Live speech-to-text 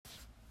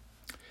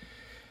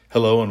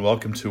Hello and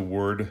welcome to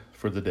Word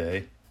for the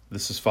Day.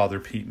 This is Father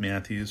Pete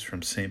Matthews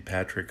from St.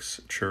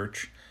 Patrick's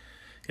Church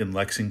in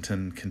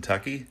Lexington,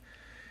 Kentucky,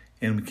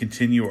 and we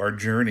continue our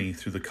journey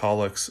through the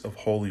collects of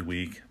Holy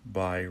Week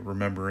by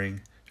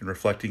remembering and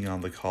reflecting on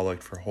the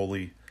collect for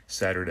Holy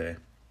Saturday.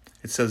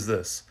 It says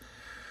this: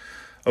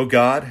 O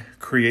God,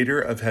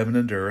 creator of heaven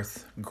and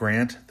earth,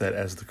 grant that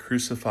as the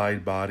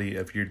crucified body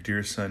of your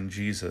dear Son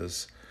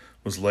Jesus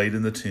was laid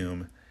in the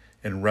tomb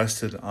and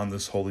rested on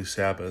this holy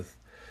Sabbath,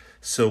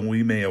 so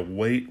we may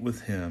await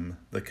with him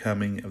the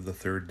coming of the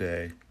third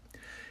day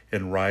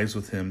and rise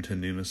with him to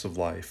newness of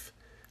life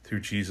through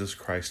Jesus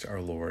Christ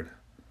our Lord.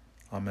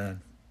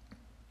 Amen.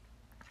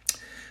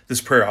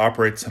 This prayer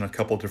operates on a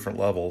couple different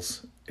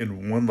levels.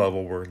 In one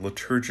level, we're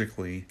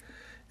liturgically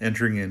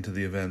entering into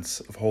the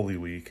events of Holy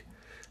Week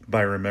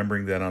by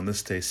remembering that on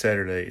this day,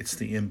 Saturday, it's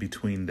the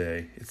in-between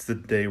day. It's the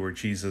day where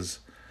Jesus'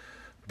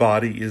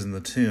 body is in the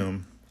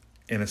tomb,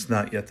 and it's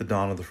not yet the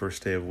dawn of the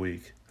first day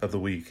of the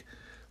week,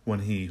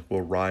 when he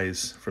will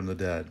rise from the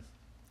dead.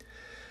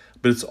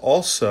 But it's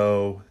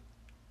also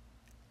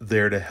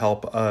there to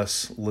help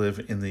us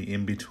live in the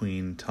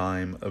in-between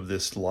time of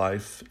this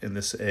life, in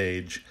this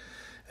age,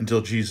 until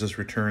Jesus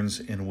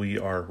returns and we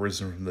are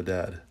risen from the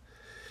dead.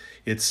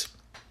 It's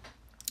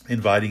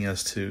inviting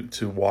us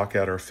to walk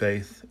out our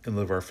faith and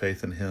live our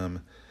faith in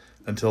him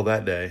until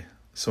that day.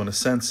 So in a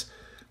sense,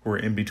 we're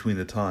in between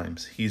the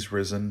times. He's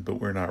risen,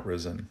 but we're not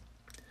risen.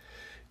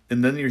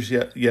 And then there's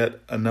yet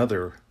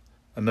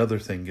another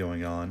thing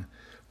going on.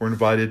 We're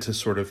invited to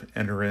sort of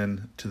enter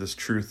into this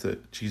truth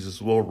that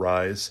Jesus will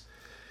rise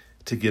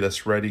to get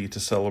us ready to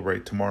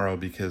celebrate tomorrow,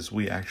 because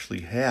we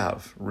actually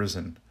have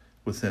risen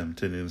with him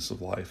to newness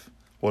of life.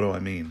 What do I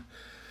mean?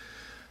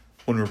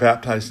 When we're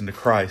baptized into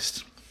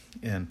Christ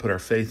and put our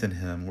faith in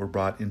him, we're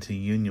brought into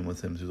union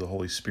with him through the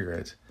Holy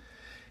Spirit.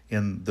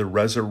 And the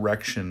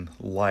resurrection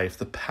life,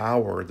 the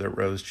power that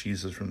rose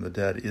Jesus from the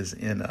dead, is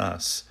in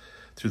us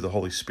through the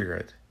Holy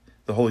Spirit.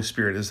 The Holy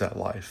Spirit is that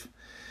life.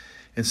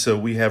 And so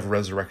we have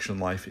resurrection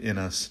life in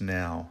us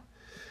now.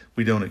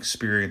 We don't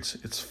experience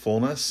its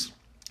fullness,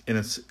 and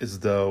it's as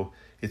though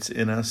it's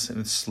in us and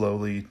it's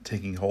slowly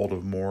taking hold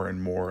of more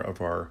and more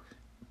of our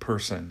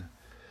person.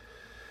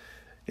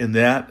 And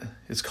that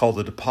is called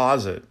the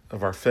deposit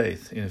of our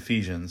faith in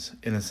Ephesians,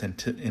 and it's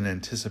in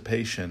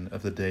anticipation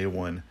of the day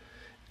when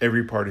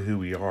every part of who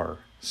we are,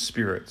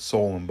 spirit,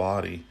 soul, and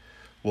body,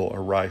 will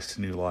arise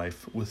to new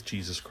life with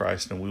Jesus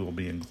Christ, and we will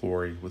be in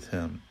glory with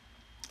him.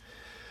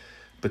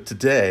 But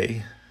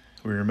today,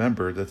 we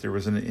remember that there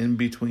was an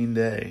in-between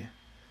day.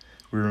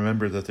 We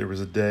remember that there was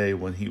a day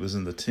when he was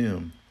in the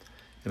tomb,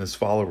 and his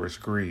followers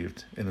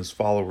grieved, and his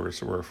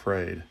followers were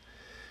afraid.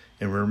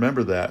 And we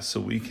remember that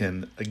so we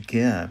can,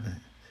 again,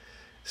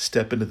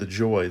 step into the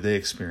joy they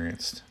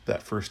experienced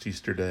that first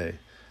Easter day.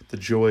 The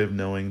joy of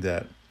knowing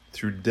that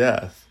through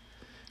death,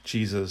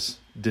 Jesus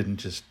didn't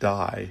just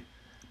die,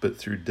 but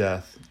through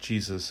death,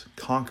 Jesus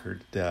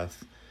conquered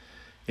death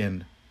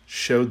and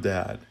showed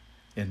that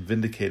and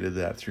vindicated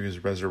that through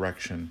his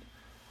resurrection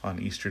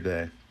on Easter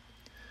Day.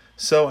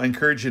 So I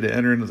encourage you to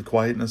enter into the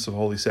quietness of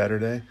Holy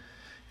Saturday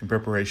in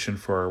preparation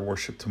for our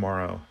worship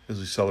tomorrow as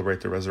we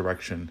celebrate the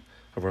resurrection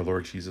of our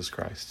Lord Jesus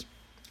Christ.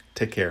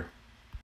 Take care.